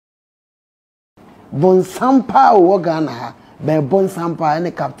Bonsampa o Ghana ha be bonsampa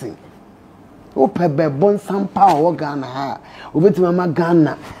any captain o pe be bonsampa o Ghana ha obetima ma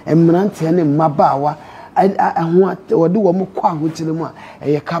Ghana emrante ne mabawa ho ode wo mo kwa hochire mu a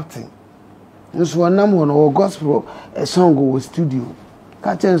eye captain nso wonam ho no gospel song wo studio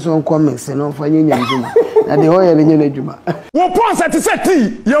ka chen so comments no fa nyanya njuma na de ho ye ne nyanya njuma wo pon set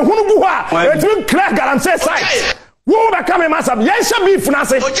ye hunu bu ho a etimi crack galamse site wo ba kame masam ye hye beef na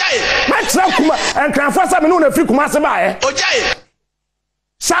se ma tra kuma enkranfo sa me no na fi kuma se ba ye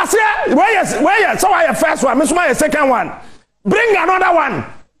sase where so I first one me so my second one bring another one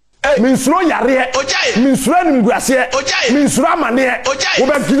minsuro yare minsuro nimguase minsuro amane wo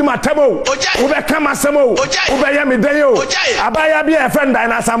be gidi matabo wo be kama semo wo be ya meden o abaya bi e friend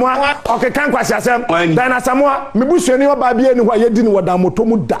Diana Asamoah okay kan kwasi asem Diana Asamoah me busuani oba bi eni ho yedi ni wodan moto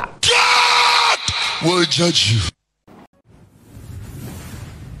mu da God will judge you.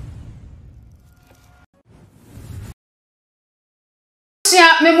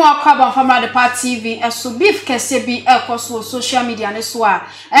 Memo akwaba from the party TV so beef kese bi ekoso social media ne so a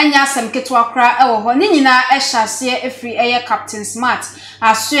enya asem ketwa kra ewo ho ni nyina ehyaase efri eye Captain Smart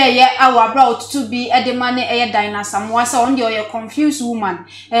aso eye awabra otutu bi edemane eye Diana Asamoah se on de oye confused woman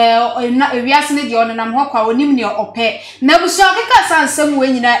na ewiase ne de on nam ho kwa onim ne ope na busu akeka sansem we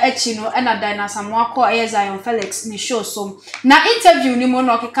nyina echi no na Diana Asamoah ko eye Zion Felix ni show so na interview ni mo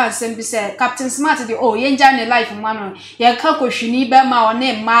no akeka nsem bi se Captain Smart de yenja ne life mano ye ka kohwini be ma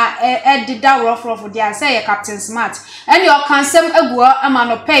one ma edida rough dia say Captain Smart and your cansem agua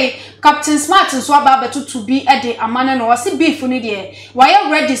amano pay Captain Smart so aba betutu bi ede amane no wase beef ni de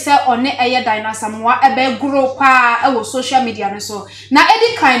why ready say one eye Diana Asamoah ebe grow pa e social media no so na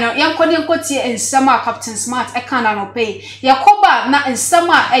edi kind no yankode enkotie ensema Captain Smart e kan na no pay yakoba na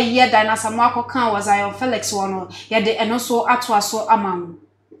ensema eye Diana Asamoah ko kan was Zion Felix wono ye de eno so atwa so amam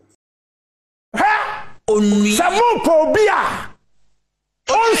ha onui samu po bia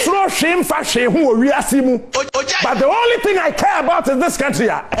on slow shame fashion who we are simu. But the only thing I care about is this country.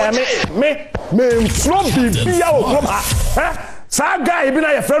 Me slow be sa guy be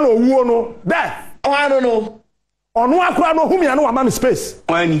na your friend or no there. Oh, I don't know. On one crowd no whom you know about space.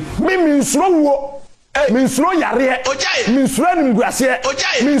 Me slow me slow yare me slow nimguase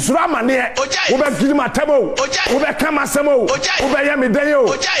me slow amane wo be gidi matabo wo be kama semo wo be ya meden o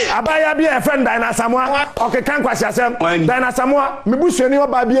abaya bi e friend Diana Asamoah okay kan kwasi asem Diana Asamoah me busuani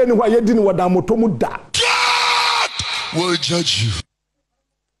oba bi eni ho yedi ni wodan moto mu da God will judge you.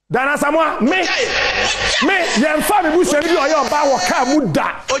 Diana Asamoah me yemfa me busuani bi oya oba wo ka mu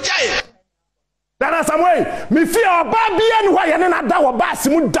da Diana Asamoah me fi oba bi eni ho ye ne na da wo ba si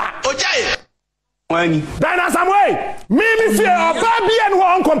mu da Diana Asamoah me fear oba bi en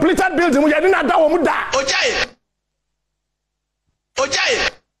ho uncompleted building we didn't da wo mu da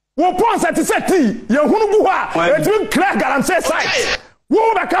wo pon set ye hunu bu ho a etimi crack galamse site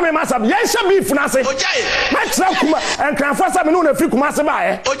wo be kame masam ye hye beef na se ma tra kuma enkranfo sa me no na fi kuma se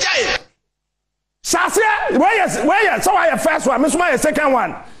ba sase where so I first one me so my second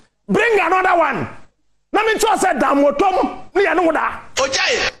one bring another one na me cho say da motom ne ye no da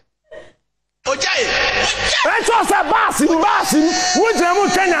Echo sa basi wujemu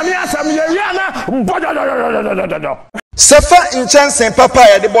Kenya mi asam ye wiana Sefa inchansen papa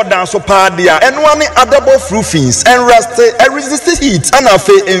ya de bodan so paadia enwani adabo roofings and rusty resist heat and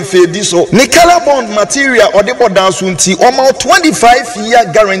afe enfedi so ni color bond material or de bodan so nti omo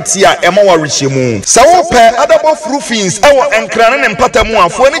 25-year guarantee a ema wa rechemu sa wo pe adabo roofings ewo enkrane ne mpatamu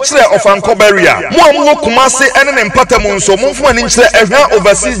afo ni kire of ankoberia mo amwo kumase ene ne mpatamu nso momfo ani kire ehwa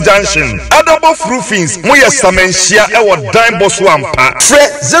overseas junction adabo roofings mo ye samenhia ewo dan boso ampa fre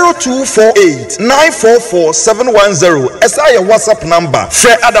 0248 944 710 esa your WhatsApp number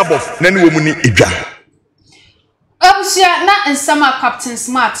Fred Adabof nani wo mu ni edwa Abusia na nsama Captain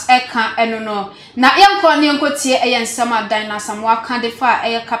Smart eka eno no na yenko ne yenkotie eye nsama Diana Asamoah kan de fa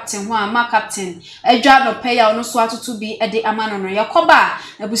eye captain ho ama captain edwa no peya ono so atutu bi ede amano no yakoba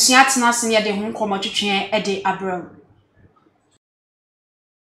abusia tena se ne de ho nkomotwetwe ede abram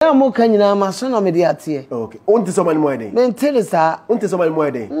mo kanyina ma so na me de atie okay onti so mani mo eden mentele sa onti so mani mo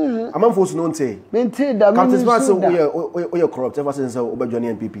eden amamfo so no nte mentele da Captain Smart so we corrupt ever since obadwani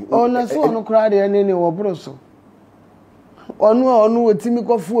NPP ona so ono kra de ne wo bro so onu otimi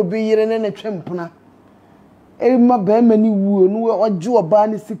kofu obi yire ne twempona e ma ba ma ni wuo nu oje oba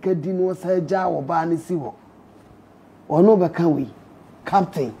ne sika di no sa ja oba ne si ho onu be kan we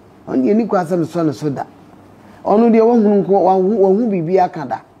captain on ye ni kwasa me so ne so da onu de wo hunu ko wa hu bibi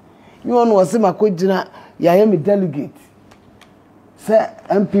akada you onu wose makogina ya ye me delegate say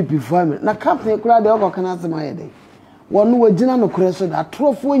MPP family na captain kura de ogo kana asema ye dey wonu wagina no kure so da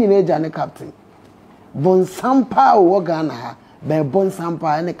trofo nyina eja ne captain Bonsampa wo Ghana ha be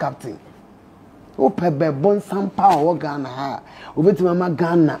bonsampa any captain ope be bonsampa wo Ghana ha obetima ma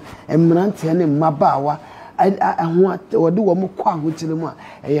Ghana emrante ne mabaawa ho wode wo mkwa ahokyere mu a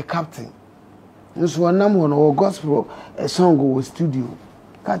eye captain nso wonam ho no gospel song wo studio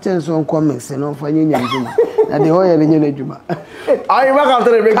ka chen so comments no fa nyanya nduma na de ho yele nyanya nduma I back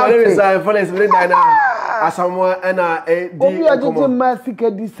after the break. My name is Felix Diana Asamoah and obi ajije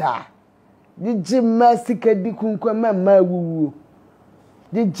masika di sa di masika di kunkwa ma wuwu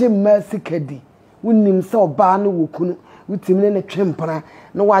di masika di wonim se oba no wokunu wutimne ne twempra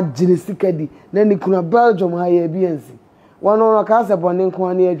na wagire sika di na ni kuna Belgium ha ya biensi wono no ka se bone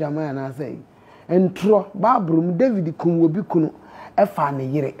nko na adwama na sai entro babrum David kun wobi kunu efa ne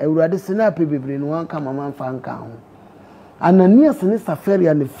yire awurade sina pe bebre no wan ka mama mfa nka ho Ananias ne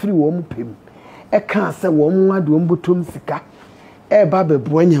Safaria ne free wo mpem eka se wo nwade wo mbotom sika ba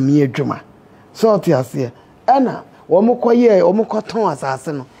bebo anyame adwuma so ti ase ena wo mkoye wo mkoton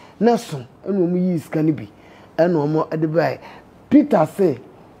asase no na so ena wo yi sika ne bi ena wo ade bai Peter say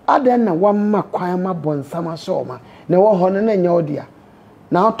aden na wamma kwan ma bonsama so ma na wo ho no na nya odia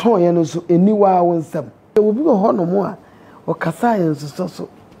na aton ye no so eniwa wo nsam wo bi ho no mo a o kasa ye nso so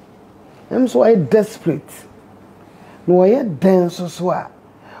so I desperate no ye den so a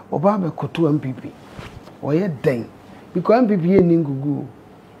oba be koto MPP o ye den because MPP ye ningugu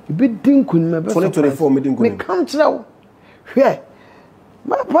ibi dinkun me be 2024 me dinkun me come tell hwe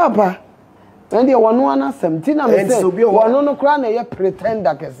my papa and the one na 17 na me say one no kra na ye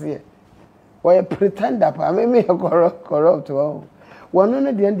pretender kese o ye pretender pa me corrupt one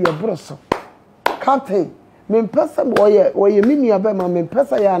no de broso captain me pesa o ye mini aba ma me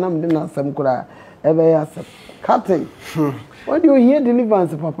pesa ya na me na asem kra ebe ya asem captain what do you hear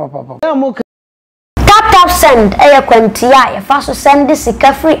deliverance papa tap send kwantia ya fa so send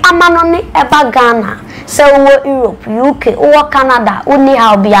sika free amano ne eba Ghana se wo Europe UK wo Canada uni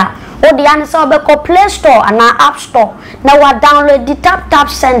how bia wo de an se obeko Play Store and App Store na wa download the tap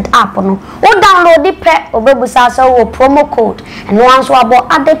send app no wo download the pre obebusa se wo promo code and once wo abo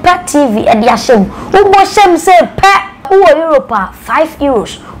Adepa TV e dia shem wo bo shem se pe who Europe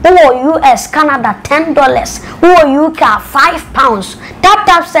 €5, who US Canada $10, who UK £5.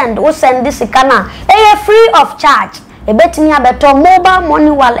 Tap send who send this Ghana free of charge. A betting better mobile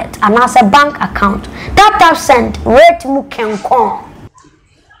money wallet and as a bank account. Tap send rate mu kenkon.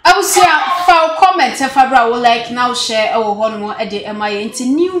 I will say for comment Fabra will like now share our honmo at the MIA into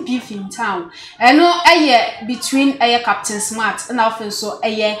new beef in town. I know a year between a Captain Smart and also a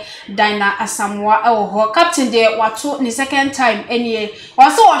year Diana Asamoah or Captain there what the second time any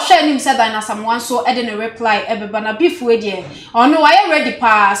also share him said Diana Asamoah so I didn't reply everybody beef with ye. Oh no I already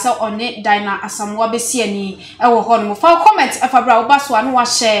pass on it Diana Asamoah be see our honmo for comment Fabra Baswa no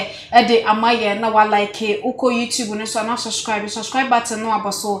share at the MIA now like Uko YouTube and so not subscribe button no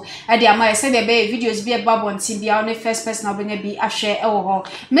abaso ade amay say the videos be aba bonti bia on first person obenya bi ahwe e wo ho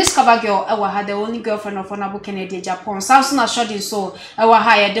Miss Kabagirl e wo ha the only girlfriend of Honorable Kennedy Japan Samson ashodi so e wo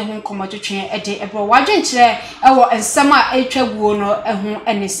ha ye de ho komotwetwe e de ebro wadwen kire e wo ensem a etwaguo no e ho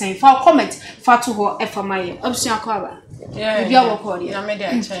enisen fa comment fa to ho e fa maye obsuan kwaba bia wo ko ye na me de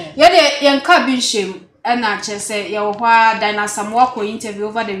nchen ye de yenka bi nshem na chese ye wo hwa Diana Asamoah ko interview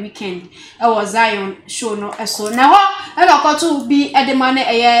over the weekend e was Zion show no so na ho e na koto bi e de mane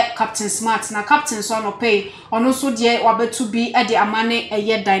e Captain Smart na Captain so no pay ono so de wabetu bi e de amane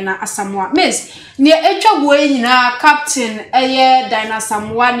e Diana Asamoah miss ne etwago nyina Captain e Diana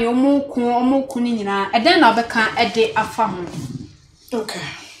Asamoah ne omuku ni nyina e den na obeka e de afa ho okay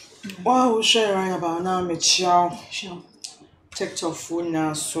wow share right about now me chiao TikTok phone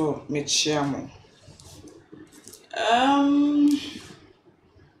na so me chia mo I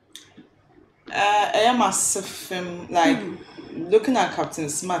am a film like looking at Captain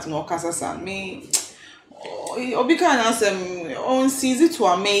Smart no Kasasan me Obika and on season to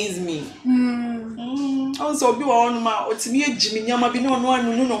amaze me. Also be one ma otimi ejimi nyama bi no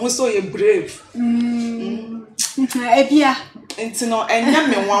no so ye brave. Ebia Enti no enya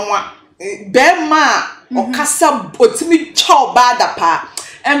me wanwa be ma okasa otimi chow bada pa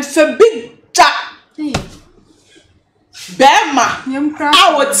emfe big jack Bema,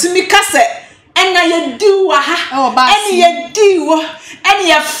 I would see me casse, and I do any ye do, any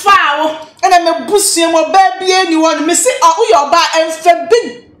ye foul, and I'm a bussy and a baby anyone, Missy, or your bar and for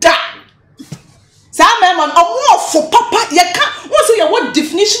big da. Some man, or more for papa, ye can't. What's your what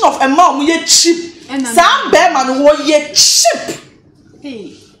definition of a mom? Ye cheap, some bearman who ye cheap.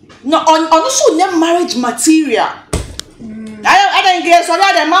 No, on also your marriage material. I don't guess what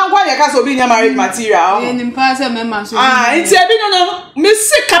other man why you can't be married material. In person, member. It's a bit no,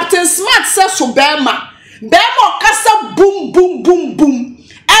 Miss Captain Smart says so Bema.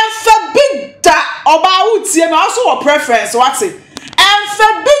 what preference what's it and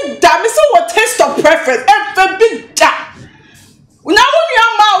for big damn so what taste of preference and for big damn now when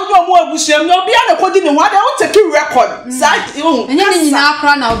your mouth no more busham no be an according to what I want to keep record side you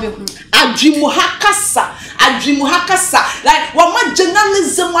adrimuhakasa like what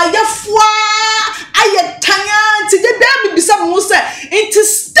journalism I tanya to the baby be some who say it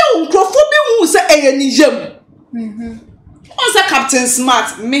is still crofobia who say a nijam. Also Captain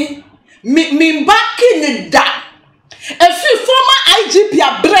Smart me back in the dark. A few former IGP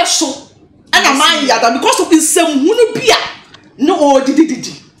are bresso and a man yada because of his same wunupia. No did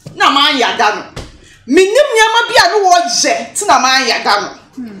na man yada. Minim yama bia no watch tina man yada.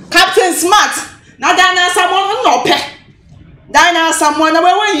 Captain Smart na Diana Asamoah no pe. Diana Asamoah na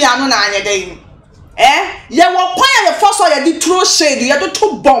we ya no na anya dey. Ye wo kwan ya first or ye di throw shade ye do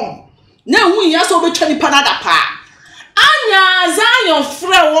to bomb. Na hu ya so be twani panada pa. Anya Zion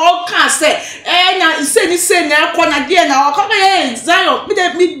frɛ wo ka sɛ na se na akɔ na de na akɔ ka Zion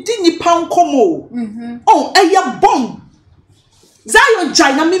me di nipa nkomo oh ya bomb Zion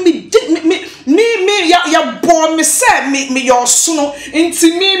jai na me ya bomb me sɛ me your sono nti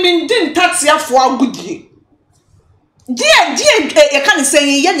me di ntatiafo agudie die ya kan sɛ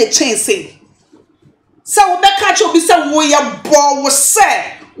ye ne chance sɛ wo be ka cho bi sɛ wo ya bo wo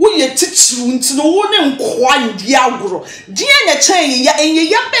sɛ we teacher until no one quite diagro. Diana chain, ya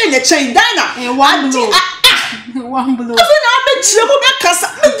be the chain, Dana, one blue. One blue. I bet you will cassa,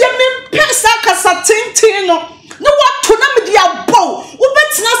 pesa tintino. No what to number dia bow. Who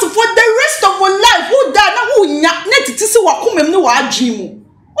bets us for the rest of our life? Who died? Who net to see what come no dream.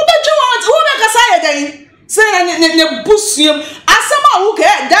 Who bet you want who make a side again? Say ne busium. Asama who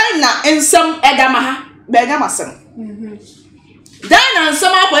care Dana and some Edamaha, Bedamason. Then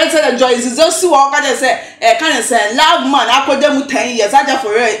some of the joys is also what I say, kind of say, love man, I put them 10 years. I just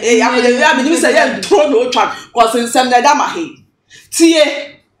for you say, throw no truck, because in some Damahi.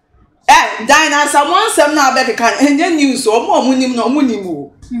 Tie, Diana Asamoah, some now better can, and then news or more munim no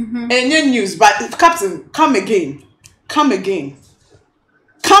munimu. And then news, but Captain, come again. What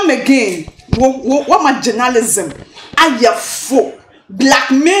my journalism? I have four.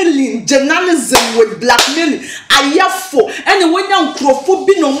 Blackmailing journalism with blackmailing ayafo and when you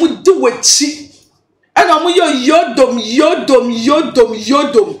crofobia no mu do wachi and yodom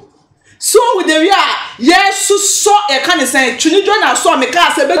so with the yes so e kan say twinidwo na so me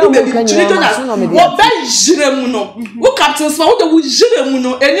ka say bedu baby twinidwo na wo ba jiremu no wo Captain Smart wo de wo jiremu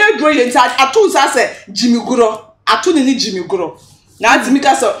no ene brilliant atu say Jimmy Guro atu ni Jimmy Guro na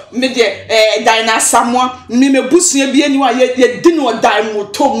atimika so me de Diana Asamoah me busua bi ani wa ye di no dan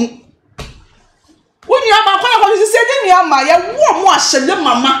motom woni ama kwa se de ni ama ye wo mo ahyele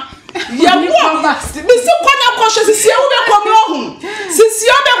mama ye wo me se kwa na sisi wo be kom ohun sisi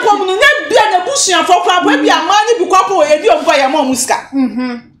o be kom no na bia na busua fo kwa ba bia ma ni bi kwa po ye di ompa ye ma musika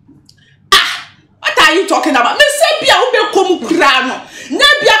what are you talking about? Me say bia wo be kom kura no na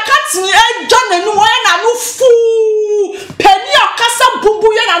bia katin e dwane no na no fu penny akasa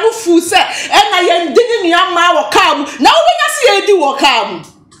bumbu ye na no fu se e na ye ndini ni ama wo kam na wo nya se ye di wo kam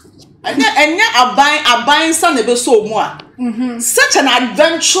enya aban sa na be so mu a such an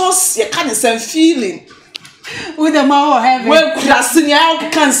adventurous ye can some feeling with the mouth heaven well crashing ya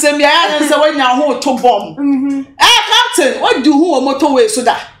can say me ya say when ya ho to bomb Captain what do who motorway so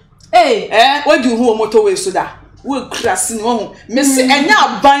da what do who motorway so da we crashing won me say enya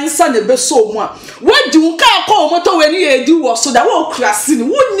aban sa na be so mu a what do ka call motorway ni e di wo so da we crashing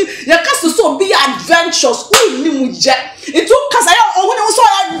woni ya ka so be adventurous woni mu je it took cause I woni so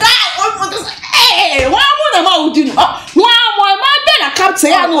ya die wa mo na ma udi no wa mo ma be na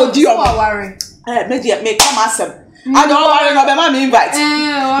Captain ya na odi o me come asem I don't worry no be ma me invite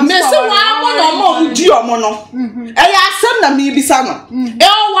me say wa mo no mo udi o mo no ya asem na me bisa no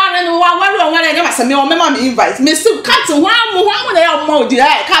o worry no wa worry na asem me o me ma me invite me say Captain wa mo na ya mo udi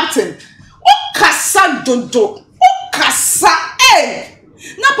Captain o kasa dodo o kasa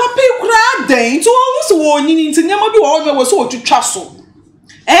na papi kura den to wo so wo nyini nti nyama bi wo so otwitwa so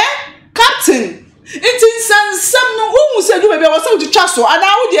Captain it is some no who said you baby was so to trust so and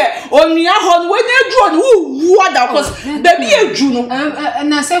now there on your horn when you draw who that because baby a juno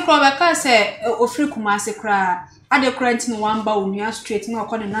na say kro be ka say ofri kumase kra ade current no one ba onua straight na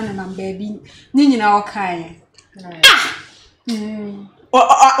okọ na na baby ni nyina o kan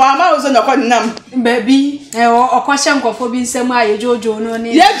wa ma ozo na okọ nam baby okọ hye nkofo bi nsem a ye jojo no ni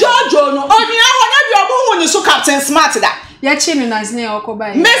ye jojo no onua ho na bi omo hu ni so Captain Smart da ya chi mi na zne okọ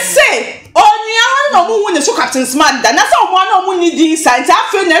ba me say onua ho na omo hu ni so Captain Smart da na say omo na omo ni di site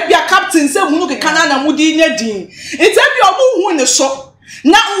afa na bia Captain say mu ke kana na mu di na din ite bi omo hu ni so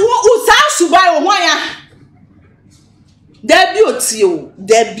na wo sa subai wo hwan ya Debut tio,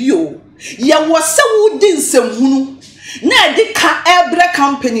 debut. Ya was so dinsem hunu. Na de ka ebre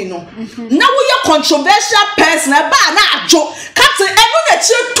company no. Na we a controversial person ba na ajo. Captain eno na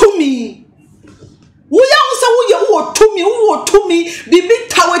che to me. We ya say we to me. Bibi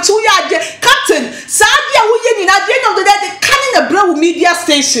tawechi we ade. Captain, sadia we ye ni na de no de can in a brow media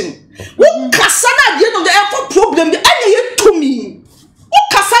station. Wo kasa na de no de problem bi anya ye to me. Wo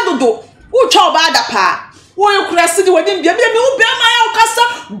kasa dodo. Wo cho ba da pa. Wo kurasi di wadin bia me wo bia ma ya kasa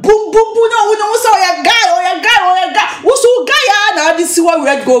boom na wo so ya guy wo so guy na this one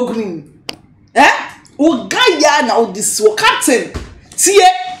red go green wo guy na o this wo captain tie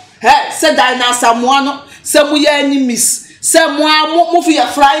say Diana Asamoah no say mo ya enemies say mo fi ya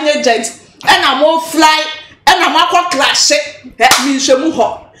flying agent na mo fly na mo akwa crash mi nhwemu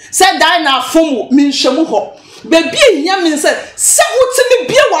ho say Diana fomu mi nhwemu ho baby ehia mi say wo timi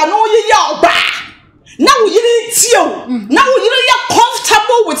bia wa no ye ya oba. Now you tio. Now you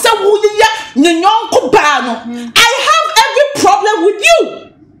comfortable with some I have every problem with you.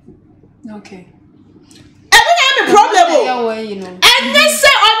 Okay. Every problem. And they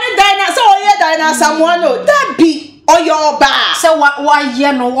say only Diana, so Diana Asamoah no. That be or your bar. So why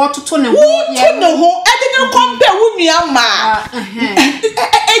you know what to know? You know, I didn't compare with me,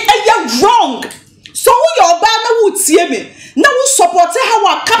 you're wrong. So your bar no would see me. Now we support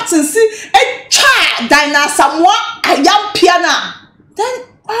our captain see a child Diana Asamoah a young piano. Then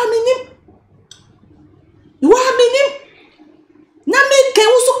you are meaning. Now me can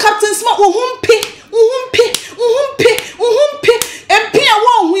also captain smart and pia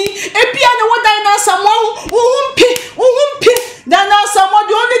one we a piano what Diana Asamoah Diana Asamoah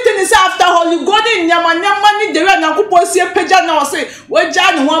the only thing is after all you go in Yaman the run and go see a page now say well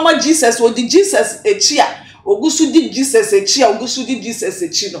John Wama Jesus or the Jesus a cheer. Ogusu di Jesus echi ogusu di Jesus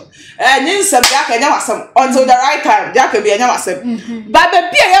echi no nsem dia ka nya wasem until the right time dia ka bi nya wasem ba be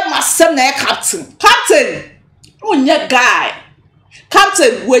bia ya masem na captain onye guy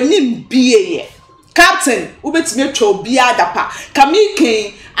captain wenim bie captain ubetime atwa obi adapa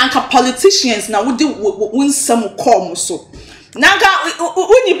kamiken anka politicians na wodi wonsem call so nanka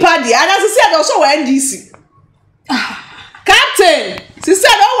unipa dia na se dey so NDC captain she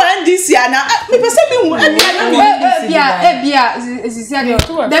said oh NDC na me person me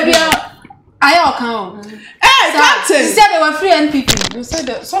ayo kan captain she said they were free NPP you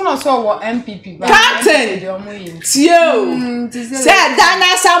said some of so were MPP captain tio said Diana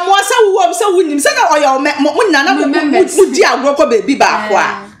Asamoah say we nim say na oyo nana mu di agro ko baby ba ko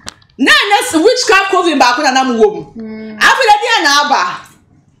a na which cap covid ba ko na mu wo mu after dia na aba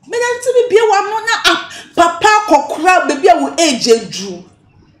me na ti bi wa no na papa kokura baby a wo age edu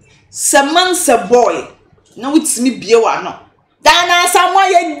semanse boy na witimi bie wa no Diana Asamoah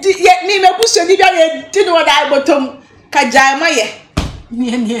ye mi me buso ni bia ye di no da bottom kajaima ye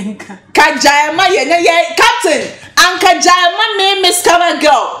nka kajaima ye na ye captain and kajaima me miss cover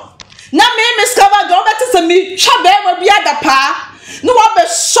girl na me miss cover girl better say me twa be ma bia da pa no wa be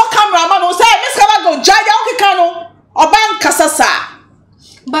so camera man no say miss cover girl jaja okeka no oba nkasasa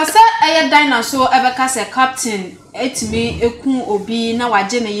basa aya Diana so ebeka say captain etimi ekun obi na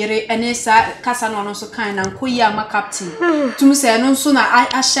waje ne yere ene sa kasa no no so kan na nkoyi ama captain tumi say no so na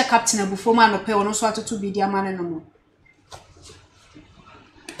ahye captain abufo ma no pe no so atoto bi dia ma ne no mo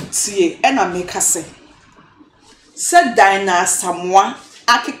tie ena make say Diana Asamoah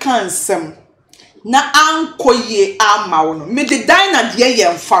akeka nsem na ankoyi ama wo no me de Diana de ye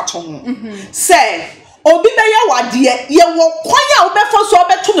mfato ho say obi be ye wade ye wo kwan a obefa so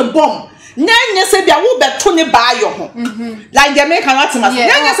obeto ne bom na nya se bia wo beto ne ba yo ho like the American atmosphere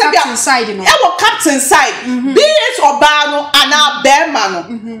na nya se bia side no e wo captain side be it oba no ana bema no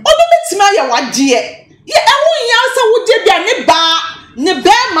obi betima ye wade ye ewo nya se wo de bia ne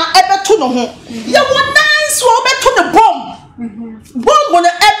bema ebeto no ho ye wo nice wo beto ne bom no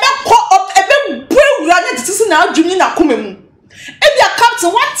ebe brewura ne tisi na adwumi na komemu ebia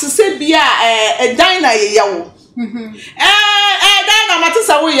captain what to say bia Diana ye yawo Diana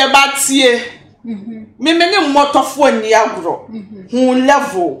matisa we ye batie me ne motofo ni agro hu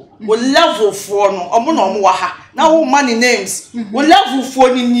level for no omo na omo wa ha na wo money names wo level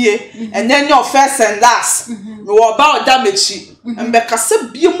for ni nie and then your first and last me wo ba odamechi mbe kasa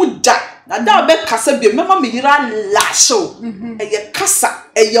bie mu da na da be kasa bie mema me yira lasho eye kasa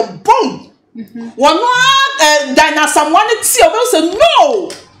eye bom wono Diana Asamoah ne ti o say no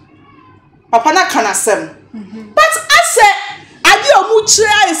papa na kana sem but I say ade omu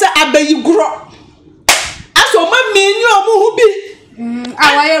kire say abayi gro aso ma meni omu hu bi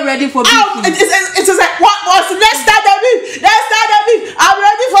are you ready for beef it is like what was let's start the beef I'm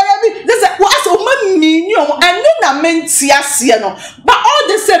ready for the beef this is what aso ma meni omu and no na menti asie no but all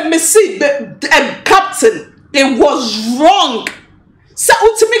the same me see captain it was wrong sa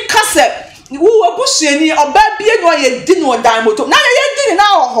utimi kase wo abusuani oba bie no ye di no dan moto na ye di na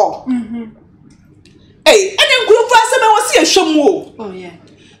ho ene nkurufo aseme wo se ehwem o oh yeah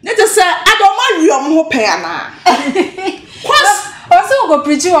ne te say adoma wiom ho pen ana kwas also go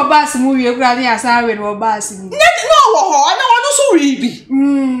preach your bass mu wie kura ne asa we no bass mu no wo ho na wo no so wi bi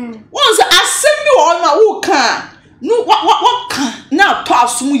once asem bi wo na wo kan no what kan na to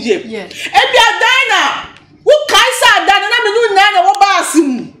asum ye e bia dan na wo kai sa dan na me no na wo bass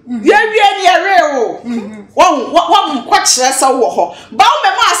mu ye wie ne ere o wo kwa kire sa wo ho ba wo me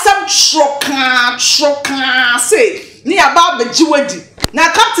ma asem troka say ni aba be jiwadi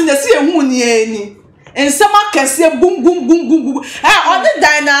na captain na si ehu ni ani ensema kese bum on the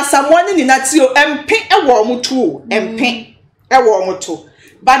Diana Asamoah ni na ti o empe e wo mo to o empe e wo mo to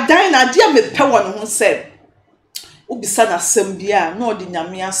but Diana dia me pe won ho se obisa na asem bia na odi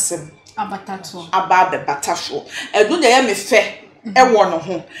nyame asem abatato aba be bataso edu na ye me fe e wo no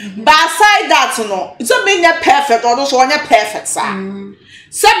ho but aside that no so me nya perfect or so nya perfect sa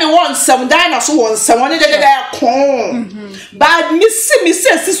say me want some Diana so want some one dey kon but me see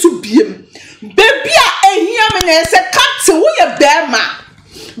so biem baby a ehia me na say captain wo ye bema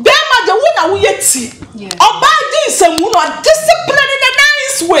de wo na wo ye ti oba di samu no discipline in a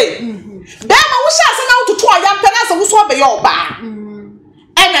nice way bema wo sha say na wo tutu oya mpe na say wo so be ye oba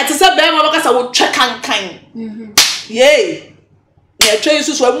na te say bema wo ka say wo twa kankan ye na twa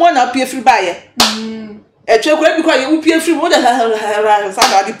so so mo na pie free ba ye etwe ko ebi ko ye wo pie free mo da sa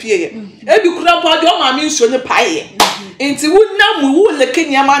na di pie ye ebi kura pa de o ma mi nso ne pa ye enti wo na mu wo le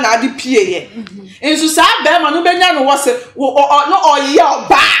kenya ma na adi pie ye enso sa ba ma no benya no wose no oye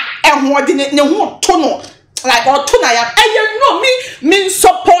oba ehwo de ne ho to no like o to na ya no me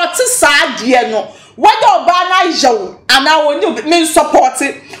support sa de no whether oba na yewo ana woni me support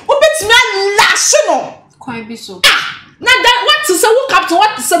obetimi lash no kwan bi so na that what to say wo captain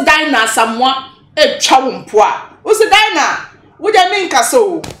what to say Diana Asamoah e twa wo mpo a wo say Diana wo de me nka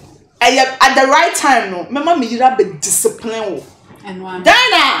so at the right time no mama me yira be discipline wo and one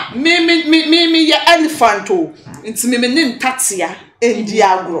Diana me ya elephant o nti me nim tatia endi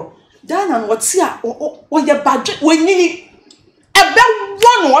agro Diana no what ya o ye badge wenini ebe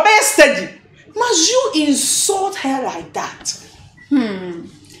one wo be steady must you insult her like that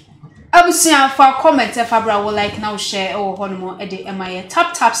abusia for comment fabra will like now share or hono e de emaye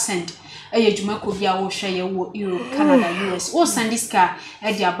tap send ejuma ko bia wo hwe ye wo Europe Canada US wo send this car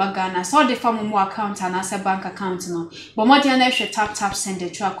e dia bagana so de fam mo account and as bank account no but mo dia na hwe tap send the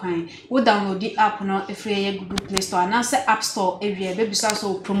twa kwan wo download the app no e free ye Google Play Store and as App Store e wie be bisa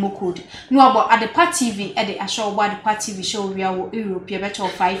so promo code no about Adepa TV e de asho wo Adepa TV show we wo Europe ye better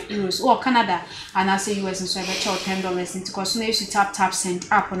 €5 or Canada and as US so e better $10 into cause no use tap send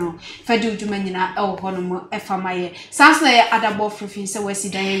app no fedu djuma nyina e wo hono mo e famaye sans na ye adabo free se we si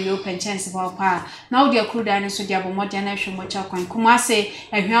dan ye open chance pa now the crude so dia bo modern na hwe mo cha kwan kuma se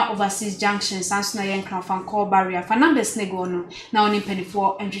ehwa overseas junction sans na yen kran fan call barrier fa numbers ne go no na oni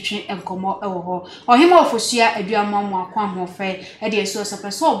penifo entwetwe enkomo e wo ho ohima ofosua aduama mo akwa mo fe e de so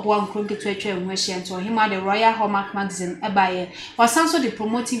so obo ankro nketu atwa ehwa hia nto ohima the Royal Hallmark magazine e baye o sanso the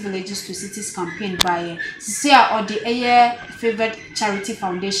promoting villages to cities campaign baye sisi a odi eye favored charity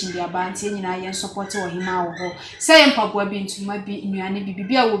foundation dia banti nyina yen support ohima wo ho se yen pagwa bi ntuma bi nnuane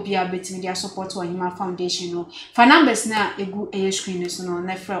bibia wo bia beti media support ohima foundation no fa numbers na egu eye screen so no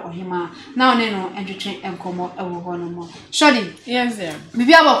na fra ohima na one no entwetwe enkomo e wo ho no mo shodi yes there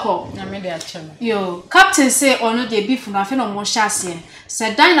bibia bako na me dey achema yo captain say ono dey beef na fe no mo hyase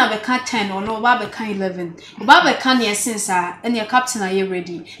say Diana be can 10 or no ba be can 11 ba be can ye since and your captain are you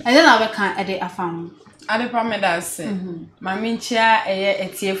ready and then I be can e dey afam Adepa me da se mami nchia eye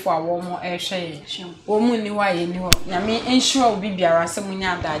etiefo awo mo ehwe ye wo mu ni wa ye ni ho nyame ensure obi biara se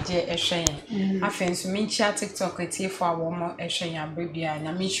munya adaje ehwe ye afenso mi nchia TikTok etiefo awo mo ehwe ye abebia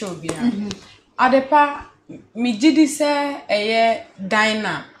nyame ensure obi Adepa mi gidi se eye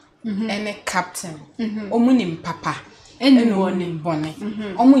Diana ene captain omu ni mpapa ene woni bone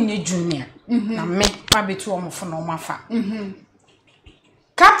omu nye junior na me pa betu omfo na omafa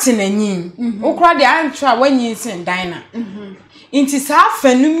captain enyin okra de antwa wanyin sin Diana inti sa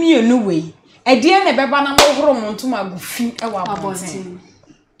fanu mienu wei edie na beba na mohoro montum agufi e wa bonten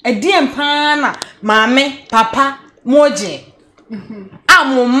edie mpa na maame papa moje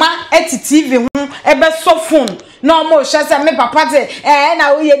amoma eti TV hu ebe so phone na omo hwe se me papa te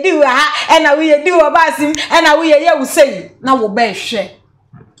na wo ye di wa ha na wo ye di wa basim na wo ye wo sei na wo ba hwe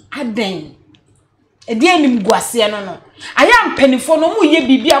aden edie nim guase no aya mpanifo no mu ye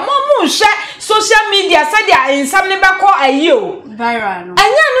bibia mo hwe social media said ya in some never call ayo viral no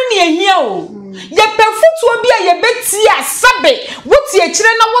anya no ne ehia o ye pefutuo bia ye beti asabe wotie kire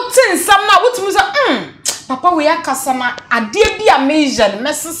na wote nsam na wotimu so papa we akasa na ade bia measure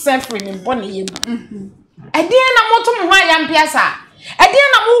mesese free ni bone yem ade na moto mo hwa yampiasa ade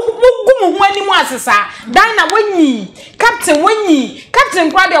na mugu mo ani mu asesa dan na wanyi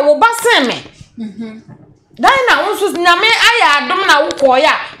captain kwa de wo baseme Diana also nyame aya adom na wukọ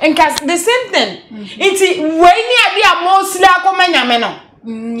ya enka the same thing iti we ni ade amosile akoma nyame no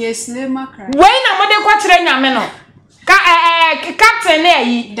yesle makra we na mode kwa kire nyame no ka captain na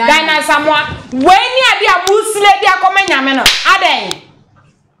yi Diana Asamoah we ni ade amosile de akoma nyame no aden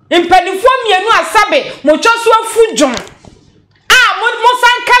impanifo mienu asabe mo twoso afujon mo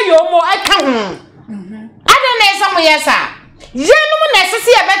sanka yo mo aka ho aden na esamo yesa yenum na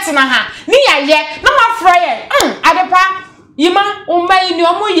sese ye betina ha ni yaye na mafra ye adepa yima umbai ni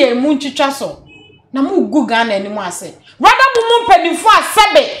omo ye mu ntwitwa so na mu guga na animu ase rada bu mu panifo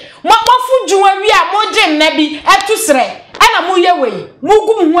asabe mo bofujuwa wi a mo gye na bi etusre ana mu ye wei mu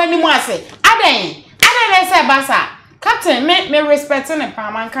gu mu animu ase aden na se basa captain me respect na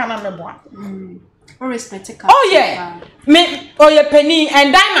pa man kana me boa respect captain oh yeah me oye penny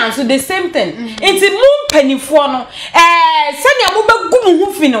and Diana so the same thing it's moon penny for no send ya mo begum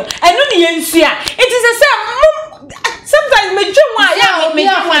hu fi no eno ne yensua it is the same sometimes me dwuma ya me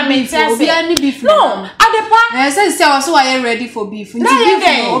dwuma me tiase no adepa say also are ready for beef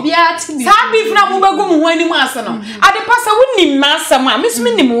beef obi ati beef sa beef na mo begum hu ani mu ase no adepa sa wonni masam a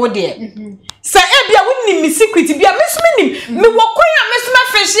mesumi nim wo de sa ebia wonni mi secret bia mesumi nim me wokon a mesumi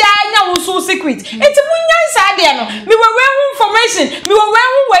afehia anya wo so secret enti munyan sa de no me we information me we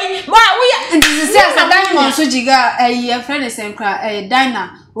way we this is Diana so jiga friend is enkra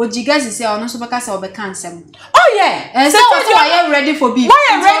Diana o jiga sisi ono so beka say obeka nsem oh yeah so why are ready for beef why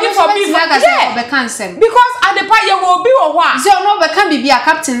are ready for beef yeah obeka nsem because adepa ye wo bi wo ho a so ono obeka bibia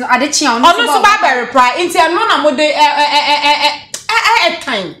captain adechia ono so ba be reply enti eno na mo de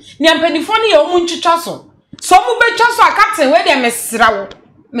time ni ampanifo ne ye o mu ntwitwa so mu betwa so a captain we de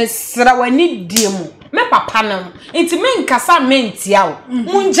mesra wo ni die mu me papa no enti me nkasa mentia wo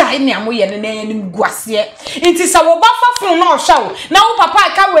munja ne amoye ne na nim guase enti sa wo ba fafun na ohwa wo na wo papa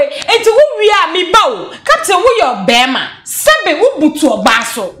aka we enti wo wi a me ba wo captain wo yo bema sebe wo butu oba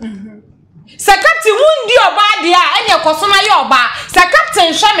so sa captain wundi oba de a enye koso na ye oba sa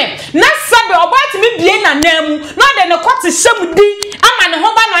captain hweme na sebe oba timi bie na namu na de ne kwate hyem di ama ne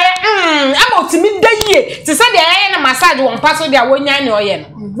ho ba no ye ama otimi da yie ti se de ye na massage won paso de a wonya ne oye no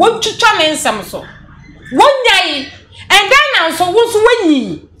wo twitwa me nsem so wonyai and then now so wo so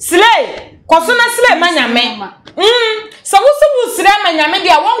wanyi slay koso na slay manyame so wo so wo slay manyame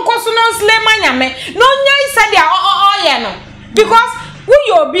dia won koso na slay manyame no nyai said dia oye no because wo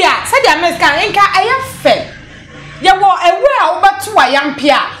yo bi a said dia meska enka ayafe ye wo ewe a wo beto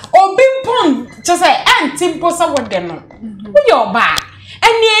ayampia obi mpon che say antimpo so wo de no wo yo ba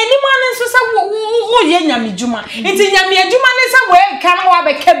eni man nso se wo ye nyame djuma enti nyame adjuma ne se we kan wa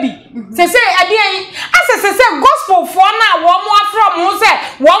be ka bi se ade an asese gospel for na wo mo afro mo se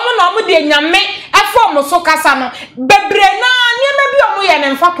wo mo na mo de nyame afro mo so kasa no bebre na niam bi o mo ye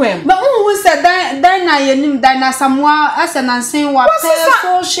ne mfa kwam ba wo se Diana yenim Diana Asamoah asenansen wa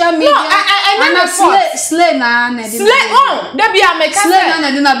social media ana slay na de slay de bia me ka slay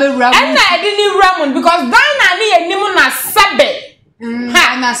na de na be wura and na de ni wura mo because Diana ne yenim na sabe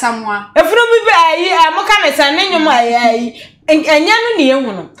Diana Asamoah efunu bi be mo ka me san ne nyum ayi enya no ne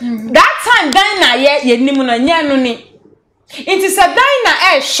ehu no that time Diana ye nim no enya no ni it is a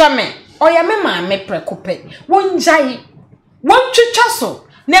Diana hweme oya me ma me prekope wonjai wontwitwa so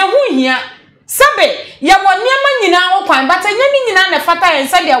na ehu hia sabe ye woniema nyina ho kwan but enya ni nyina na fata yen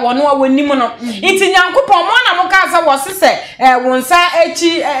se de wono a wonim no iti nyankopon mo na mo ka sa wo sese wonsa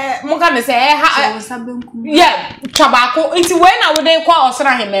echi mo ka ne se yeah chabako iti we na wo de kwa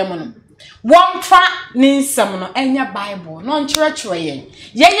osra hemem no wonfa ni nsem no enya bible no nkyerɛkyerɛ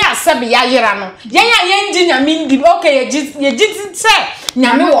yen asabe ya yera no yen di nyame ndi okay ye giti se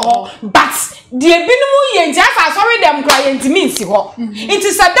nyame wo ho but die binumu yen ti asa sorry dem kra yen ti minsi ho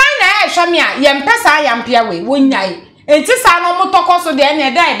enti sadan na ehwame a yen pesa ayampia we wonyai enti sa no motokoso de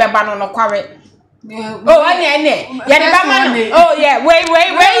ene dan beba no kware oh ene ya de bama no oh yeah we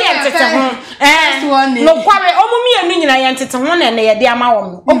yen tete ho no kware omumi enu nyina yen tete ho na ene ye de ama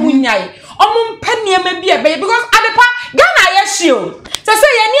wo omunyai omumpanie ma bia be because adepa Ghana ya shio se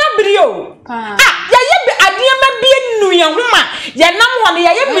ye ni abiri o ya ye adie ma bia nu ye homa ye nam ho ne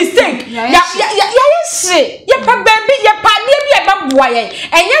ye mistake ya she ye pa baby ye pa ne bia ba boa ye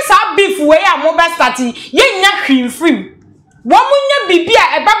enye sa beef we a mo ba start ye nya hwimfrim wo munya bibia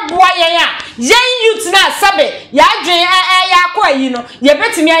e ba boa ye a yen youth na sabe ya adwen ya akọ ayi no ye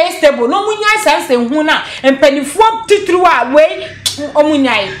betimi aye stable no munyai sense hu na empanifo titru a we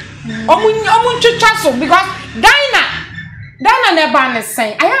omunyai omuntwetwa so because Diana never ne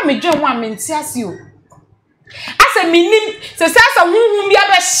sen aya me dwen ho a menti ase o ase minim se asa huhum bia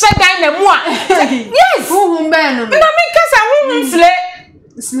be Diana mu a yes huhum be no na me kasa huhum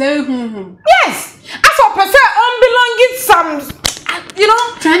slay huhum yes asa person unbelonging some you know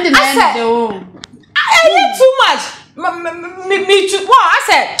trending too much me I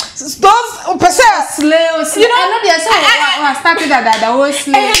said those person slay you know I know they say I started that whole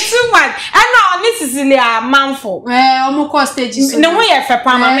slay too much and now necessarily a manful omo cost stages no we e fe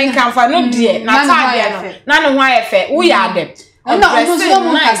pa ma me kan fa no die na ta de no na no ho e fe we are them no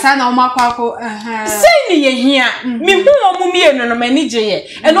omo kasa na omo akwako say ni ye hia me hu omo mienu no mani je ye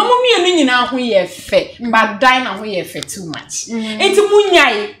and omo mienu nyina ho ye fe but Diana ho ye fe too much enti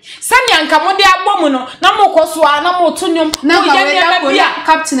munyai sani anka mo de agbo mu no na mo koso a na mo to nyom na bia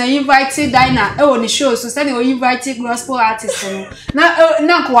captain invited Diana e woni show so sani o invited gospel artist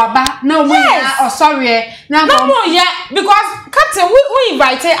na ko aba na omo ya sorry na mo ya because captain we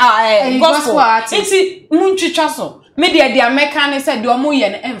invited our gospel artist enti muntwitwa so media the American said the omo ye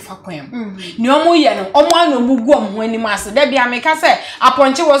no emfa kwam ni omo ye no omo anu omugu omo anim ase da bia America say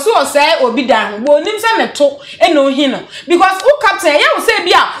aponche wo so say obi dan ho bo nim say ne to e no hi no because who captain ye wo say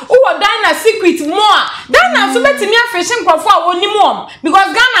bia wo Diana secret more Diana so betimi afishin kwafo a wonim om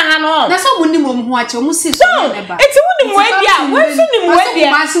because Ghana ha no na so wonim om ho ache omo si so ne ba enti wonim we bia we so nim we bia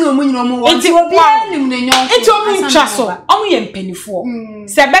ma se no omo nyina omo enti obi nim ne nyon enti omo ntwa so omo ye mpanifo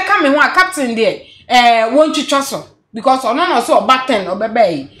se beka me ho a captain there won twitwa so because ono no so batten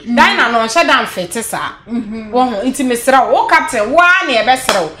obebe Diana no hye dan fete sa wo ho intimesra wo captain wa na ye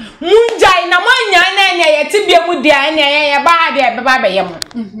besra munjai na manya na ne ye tibia mu dia na ye ba de beba be ye mo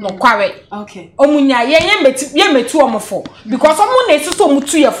no kware okay omunya ye metu omfo because omu na esiso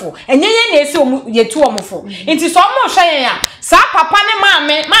omutu ye fo enye ye na esi ye tu omfo inti so omu hye ye ya sa papa ne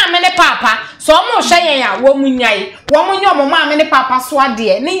maame ne papa so omu hye ye ya wo munyai wo munyo omu maame ne papa so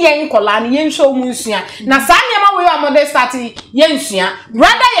ade ne ye nkola ne ye nhwe omu nsua na sa nyema we modern start yensua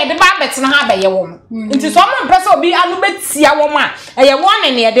rather ye de ba betina ha be ye wom nti so mo mpese obi anu betia wom a eye won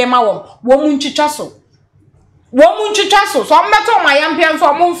ne ye de ma wom wo mu ntwitwa so so mbeto ma yampia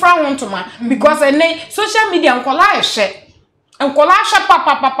so mo mfra ho ntoma because ene social media nkola hye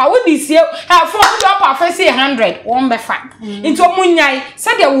papa we be sie ha for up afese 100 won be fa nti omunyai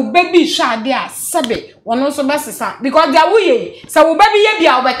se de wo baby hwa de a sebe wono so besesa because dia wo ye se wo baby ye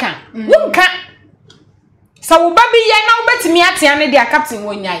bia wo beka wonka so wo baby ye na wo betimi atia ne dia captain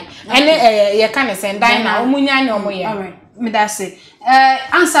wonyai ene ye ka ne sen Diana omunyai ne omoye alright me da say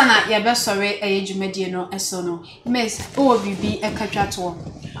answer na ye be sorry ejumedie no eso no miss o bibi e katwa to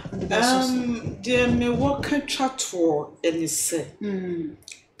de me wo katwa to eni se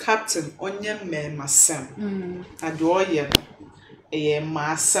captain onye me masem ade oye no ye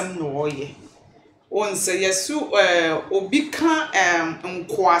masem no oye on say yesu obi ka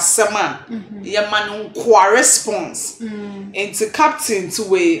nkoasem a ye man nkoa response into captain to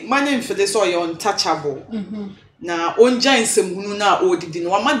we man for this oye untouchable na onja nsem na odidi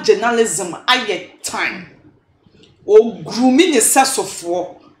no ama journalism aye time o grooming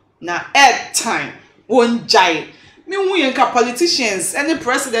sesofo na air time onjai me hu yen ka politicians any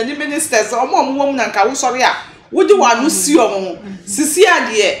president any ministers omo na nka wo sori a wodi wanu si omo sisi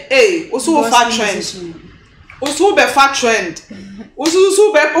ade oso fa trend oso be fa trend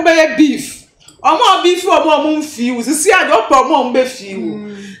oso be obeye beef omo beef omo mfi sisi ade omo be fi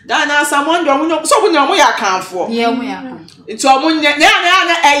Diana Asamoah nyo so bu nyo ya kanfo ye mu ya kan nti omo nya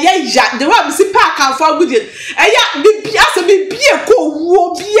na eye ya de wa bi si pa kanfo agudi eya bibia se bibie ko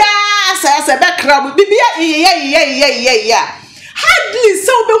wo bia se be kra bibia ye hardly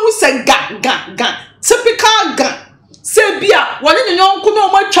so be mu se ga typical ga se bia woni nyo nku no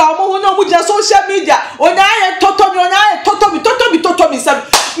mo twa mo no mo je social media onya ye totomi se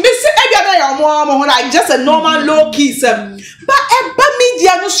me se ebia na ya mo like just a normal low key se but eba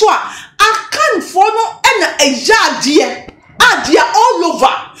media no so a kan for no na ejade all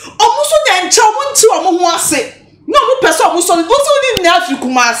over omo so na nche omo nti omo ho ase no mo pese omo so ni na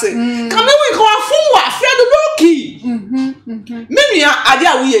Afrika ase kan me we ko afun wa afia do low key me nua ade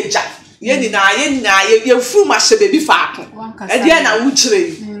a wo ye ja ye ni na ye furu ma hye baby faako e de na wo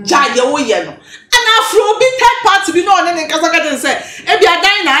kire ja ye wo ye no ana afro bi third party bi no ne nkasa ka den say e bia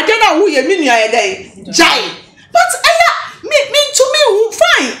dan na ade na wo ye me nua ye dai jai but me to me who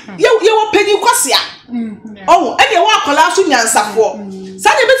fine ye wo pani kwase a oh e de wo akola so nyansafo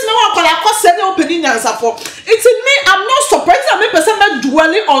say de beti na wo akola kwase de wo pani nyansafo it's me I'm not surprised that me person na do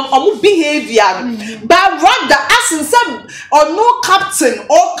dwelling on behavior, but rather as in some or no captain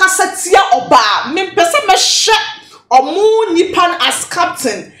or cassatia or bar, me person me share or moon nipan as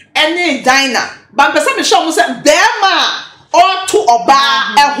captain, any diner, but person me show me say Bema or to or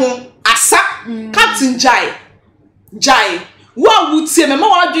bar asa captain Jai. What would say me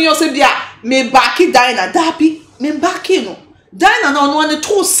mama do you say bia me baki diner dapi me baki no diner no one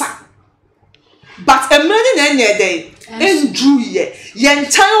tosa. But a man in any day, and drew ye,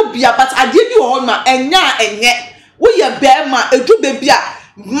 entire beer, but I give you all my and yet. We a bear ma a do baby,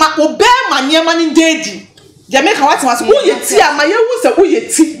 ma o bear my near man in daddy. Jamaica what was who ye tea, my young was a wee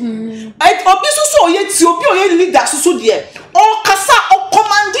tea. I obviously saw yet to be leader so dear. Or cassa or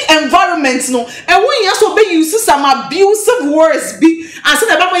commanding environments no, and we also be using some abusive words be and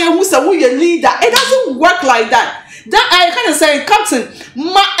said about my who's a wee leader. It doesn't work like that. That I kind of say, Captain,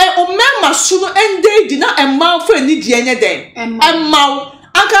 ma suno ende dina emma for any DNA day. Emma,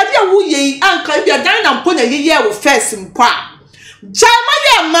 Uncle dear woo ye, Uncle dear dine put a year with first in pa.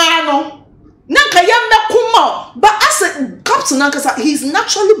 Jamaya mano, Nanka yam kuma, but as a Captain Uncle, he's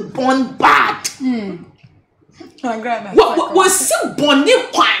naturally born bad. What was so born near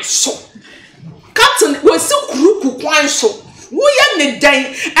quite so? Captain was so crook quite so. We are the day,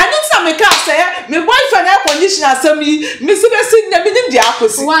 and not some say, my boyfriend air conditioner, so me, Miss Bessie, the minim the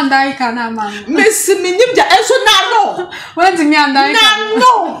apples. One day can a man, Miss Minim the answer no. When to me and I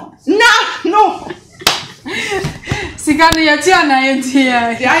no. Sigani Yatiana and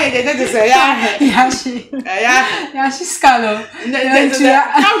here. Yeah, she's Scalo.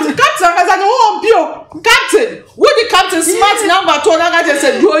 Captain, as an old pure Captain. Would the Captain Smart number 2? I just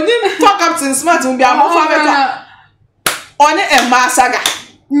said, you need for Captain Smart to be a more on a masaga.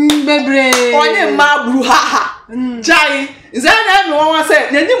 Bebre. On a mabruhaha. Jai. Is that everyone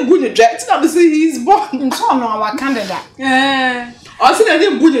said? They didn't good jet. Obviously, he's born in some of our candidate. Yeah. Also, they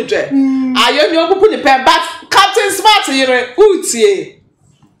didn't good jet. I am your put the pen, but Captain Smart, you're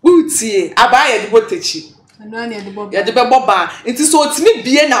Utie. I buy a devotechi. And then the Boba. It is so it's me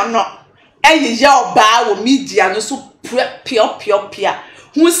being or not. And you yell bow or media, no so pure.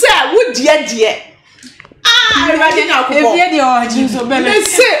 Who say, would dear? I ready now. They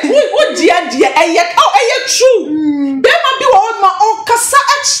say, what dear, and yet, oh, true. There might be all my own cassa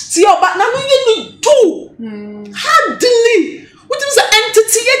but now you do. Hardly. What is the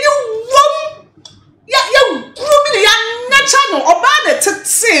entity and you wrong? You're grooming your natural or bad at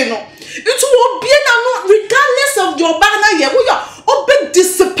saying it will be regardless of your banner. Yeah, we are open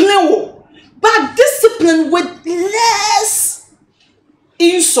discipline, but discipline with less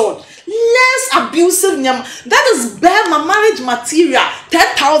insult. Less abusive nyam. That is bare my marriage material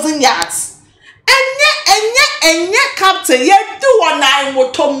 10,000 yards. And yet, Captain, you do what I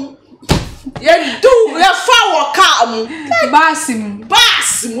will tom. You do your flower car. Basim.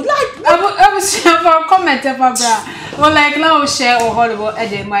 Like I was share for comment about well, like now share or horrible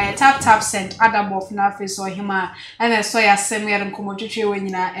edit my tap sent Adabov na face or him and I saw ya send me and come to when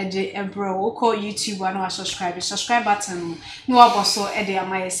you are edit and bro call YouTube and subscribe button. No also edit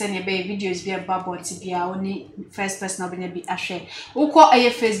my send your baby videos be a bubble to be only first person I'll be a share. Who call a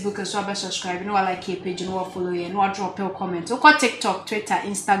Facebook and so subscribe no like a page no follow you no drop your comment. Who call TikTok, Twitter,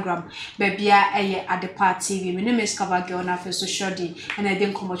 Instagram, baby at the party TV. My name is Kabagio na face so shorty and I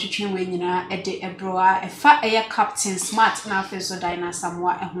didn't come to when you know a broa a fat air Captain Smart na face so Diana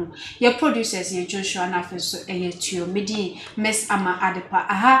Asamoah your producers your Joshua na face so a trio midi Miss Ama Adepa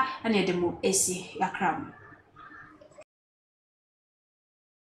aha and your demo AC yakram.